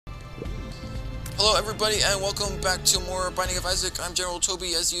Hello everybody and welcome back to more Binding of Isaac. I'm General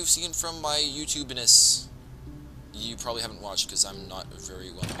Toby, as you've seen from my YouTube-ness. You probably haven't watched because I'm not a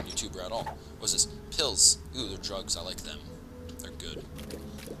very well-known YouTuber at all. What's this? Pills. Ooh, they're drugs. I like them. They're good.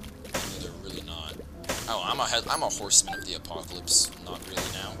 No, they're really not. Oh, I'm a horseman of the apocalypse. Not really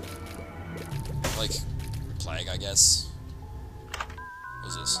now. Like, plague, I guess.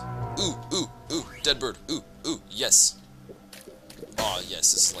 What's this? Ooh, dead bird. Ooh, yes. Oh,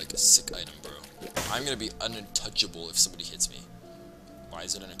 yes, this is like a sick item, bro. I'm gonna be untouchable if somebody hits me. Why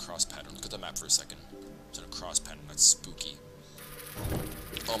is it in a cross pattern? Look at the map for a second. It's in a cross pattern. That's spooky.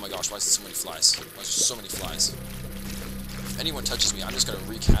 Oh my gosh, why is there so many flies? Why is there so many flies? If anyone touches me, I'm just gonna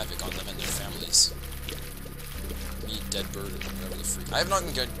wreak havoc on them and their families. Me, dead bird, whatever the freak. I have not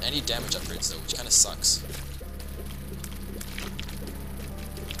even got any damage upgrades though, which kind of sucks.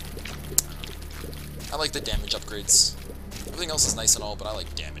 I like the damage upgrades. Everything else is nice and all, but I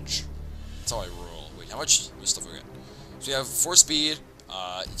like damage. That's how I roll. Wait, how much new stuff we got? So we have 4 speed,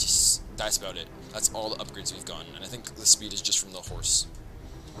 that's about it. That's all the upgrades we've gotten, and I think the speed is just from the horse.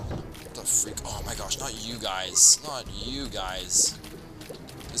 What the freak? Oh my gosh, not you guys. Not you guys.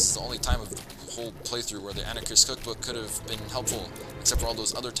 This is the only time of the whole playthrough where the Anarchist Cookbook could have been helpful, except for all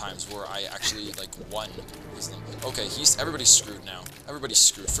those other times where I actually, like, won. Okay, everybody's screwed now. Everybody's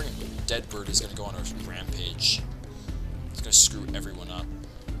screwed. Freaking dead bird is gonna go on a rampage. He's gonna screw everyone up.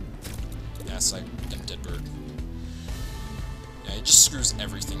 Yes, I'm dead bird. Yeah, he just screws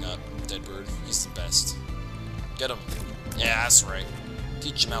everything up. Dead bird. He's the best. Get him. Yeah, that's right.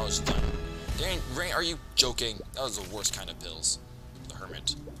 Teach him how it's done. Dang, are you joking? That was the worst kind of pills. The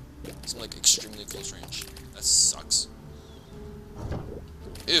hermit. Some like extremely close range. That sucks.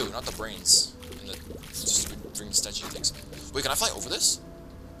 Ew, not the brains. And the stupid freaking statue things. Wait, can I fly over this?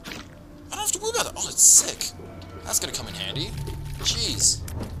 I don't have to worry about that. Oh, it's sick. That's gonna come in handy. Jeez.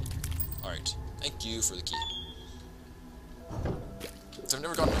 Alright. Thank you for the key. So I've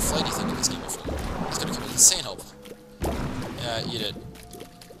never gotten a flighty thing in this game before. It's gonna come in insane help. Yeah, eat it.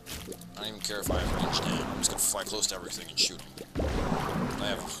 I don't even care if I have range now. I'm just gonna fly close to everything and shoot them. I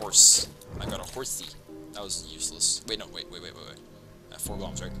have a horse. I got a horsey. That was useless. Wait, no, wait. I have 4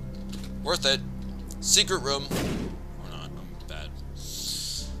 bombs, right? Worth it. Secret room. Or not. I'm bad.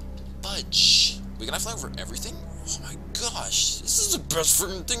 Budge. Wait, can I fly over everything? Oh my gosh. This is the best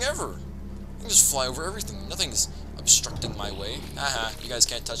freaking thing ever. I can just fly over everything. Nothing's obstructing my way. Haha, you guys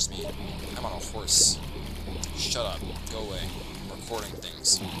can't touch me. I'm on a horse. Shut up. Go away. I'm recording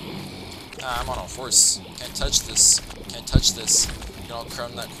things. I'm on a horse. Can't touch this. Can't touch this. You can all crowd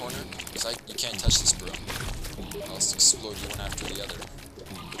in that corner. Because you can't touch this, bro. I'll just explode you one after the other.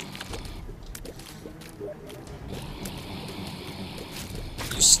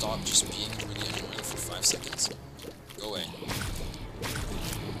 Can you stop just being really annoying for 5 seconds? Go away.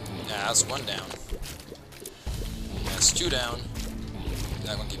 Yeah, that's 1 down. That's 2 down.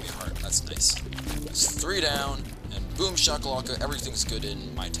 That one gave me a heart. That's nice. That's 3 down. And boom shakalaka, everything's good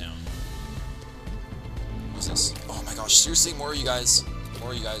in my town. What's this? Oh my gosh, seriously, more of you guys.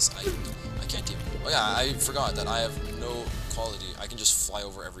 More of you guys. I can't even. Oh yeah, I forgot that I have no quality. I can just fly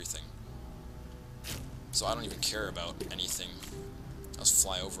over everything. So I don't even care about anything. I'll just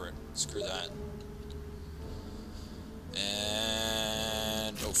fly over it. Screw that.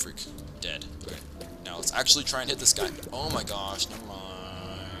 And oh freak, dead. Okay, now let's actually try and hit this guy. Oh my gosh, never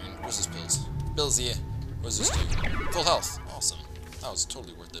mind. Where's this pills? Pills, yeah. What does this do? Full health. Awesome. That was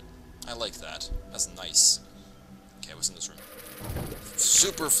totally worth it. I like that. That's nice. Okay, what's in this room?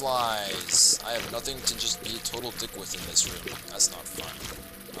 Super flies. I have nothing to just be a total dick with in this room. That's not fun.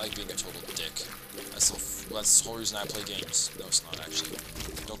 I like being a total dick. That's the whole reason I play games. No, it's not actually.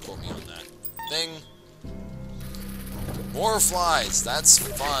 Don't quote me on that. Thing. More flies. That's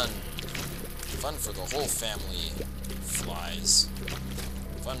fun. Fun for the whole family. Flies.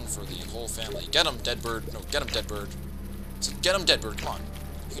 Fun for the whole family. Get him, dead bird. No, get him, dead bird. So get him, dead bird. Come on.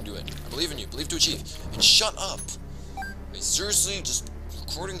 You can do it. I believe in you. Believe to achieve. And shut up. Wait, seriously, just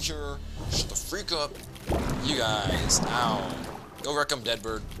recording here. Shut the freak up. You guys. Ow. Go wreck them, dead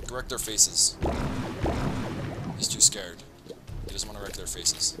bird. Go wreck their faces. He's too scared. He doesn't want to wreck their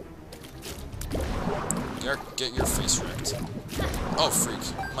faces. Get your face wrecked. Oh,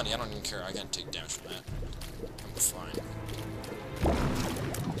 freak. Money, I don't even care. I can't take damage from that. I'm fine.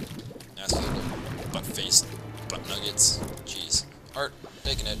 Nasty little butt-faced butt nuggets. Jeez. Art,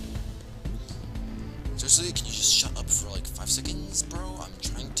 taking it. Seriously, can you just shut up for like 5 seconds, bro? I'm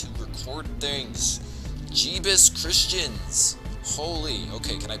trying to record things. Jeebus Christians. Holy.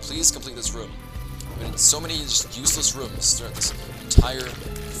 Okay, can I please complete this room? I've been in so many just useless rooms throughout this entire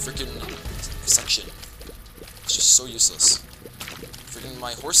freaking section. It's just so useless. Freaking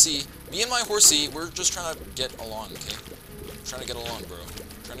my horsey Me and my horsey, we're just trying to get along, okay? Trying to get along, bro.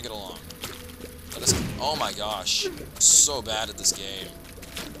 Trying to get along. Let us. Oh my gosh, I'm so bad at this game.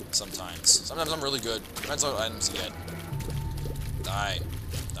 Sometimes. Sometimes I'm really good. Depends on what items you get. Die.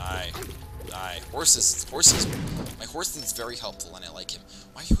 Die. Die. Horses. Horses. My horse is very helpful and I like him.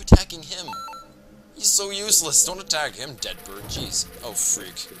 Why are you attacking him? He's so useless. Don't attack him, dead bird. Jeez. Oh,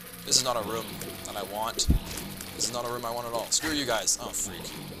 freak. This is not a room that I want. This is not a room I want at all. Screw you guys. Oh, freak.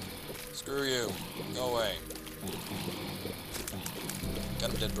 Screw you. Go away.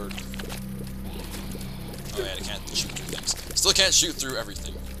 Got him, dead bird. Oh, yeah, I can't shoot through things. Still can't shoot through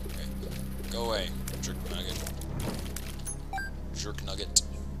everything. Okay. Go away. Jerk nugget. Jerk nugget.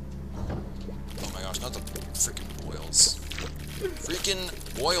 Oh my gosh, not the freaking boils. Freaking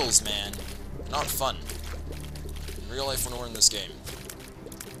boils, man. Not fun. In real life when we're in this game.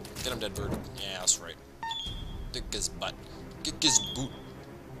 Get him, dead bird. Yeah, that's right. Kick his butt. Kick his boot.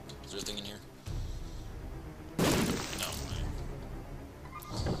 Is there a thing in here? No.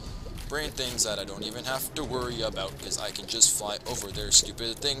 Brain things that I don't even have to worry about because I can just fly over their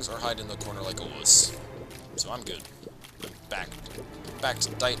stupid things or hide in the corner like a wuss. So I'm good. I'm back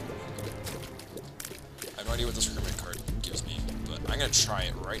to tight. I have no idea what this hermit card gives me, but I'm gonna try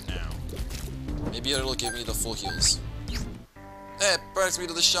it right now. Maybe it'll give me the full heals. Hey, it brings me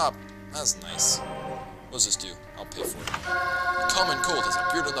to the shop. That's nice. What does this do? I'll pay for it. Common cold has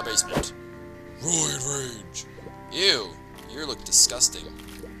appeared in the basement. Roid rage. Ew, you look disgusting.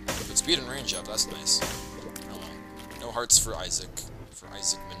 But speed and range up, that's nice. Oh well. No hearts for Isaac. For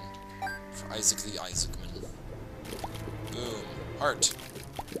Isaacman. For Isaac the Isaacman. Boom. Heart.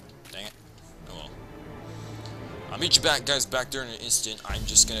 Dang it. Oh well. I'll meet you back, guys, back there in an instant. I'm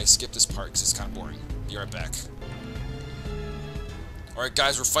just gonna skip this part because it's kind of boring. Be right back. Alright,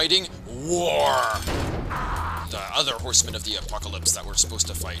 guys, we're fighting War! The other horseman of the apocalypse that we're supposed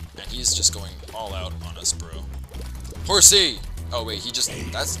to fight. And he's just going all out on us, bro. Horsey! Oh, wait,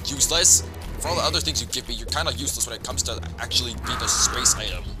 that's useless. For all the other things you give me, you're kind of useless when it comes to actually being a space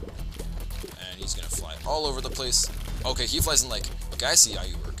item. And he's gonna fly all over the place. Okay, he flies in like, okay, I see how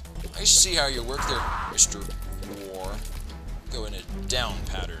you work. I see how you work there, Mr. War. Go in a down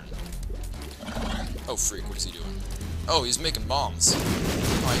pattern. Oh, freak, what is he doing? Oh, he's making bombs.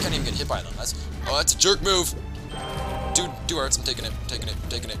 Oh, I can't even get hit by them. That's a jerk move. Dude, do hearts. I'm taking it.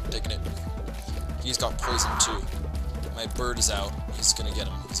 He's got poison too. My bird is out. He's gonna get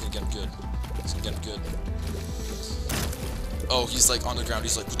him. He's gonna get him good. Oh, he's like on the ground.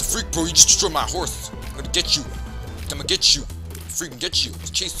 He's like, what the freak, bro? You just destroyed my horse. I'm gonna get you. Freaking get you.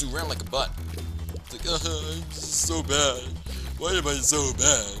 Chase you around like a butt. It's like, I'm so bad. Why am I so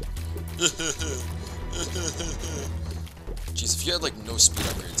bad? Jeez, if you had like no speed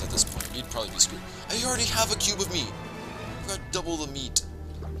upgrades at this point, you'd probably be screwed. I already have a cube of meat. I've got double the meat.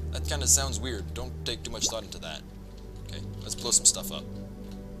 That kind of sounds weird. Don't take too much thought into that. Okay, let's blow some stuff up.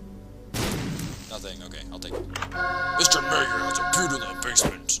 Nothing. Okay, I'll take it. Mr. Mayor has appeared in the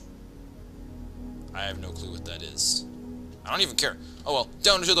basement. I have no clue what that is. I don't even care. Oh well,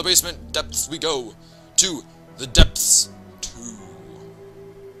 down into the basement depths we go. To the depths.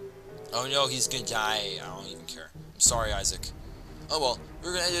 Oh no, he's gonna die. I don't even care. I'm sorry, Isaac. Oh well,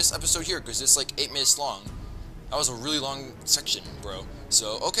 we're gonna end this episode here because it's like 8 minutes long. That was a really long section, bro.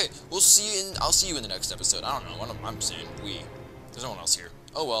 So okay, I'll see you in the next episode. I don't know what I'm saying. There's no one else here.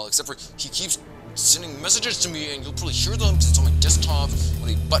 Oh well, except for he keeps sending messages to me, and you'll probably hear them because it's on my desktop.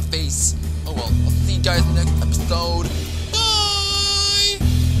 What a butt face. Oh well, I'll see you guys in the next episode.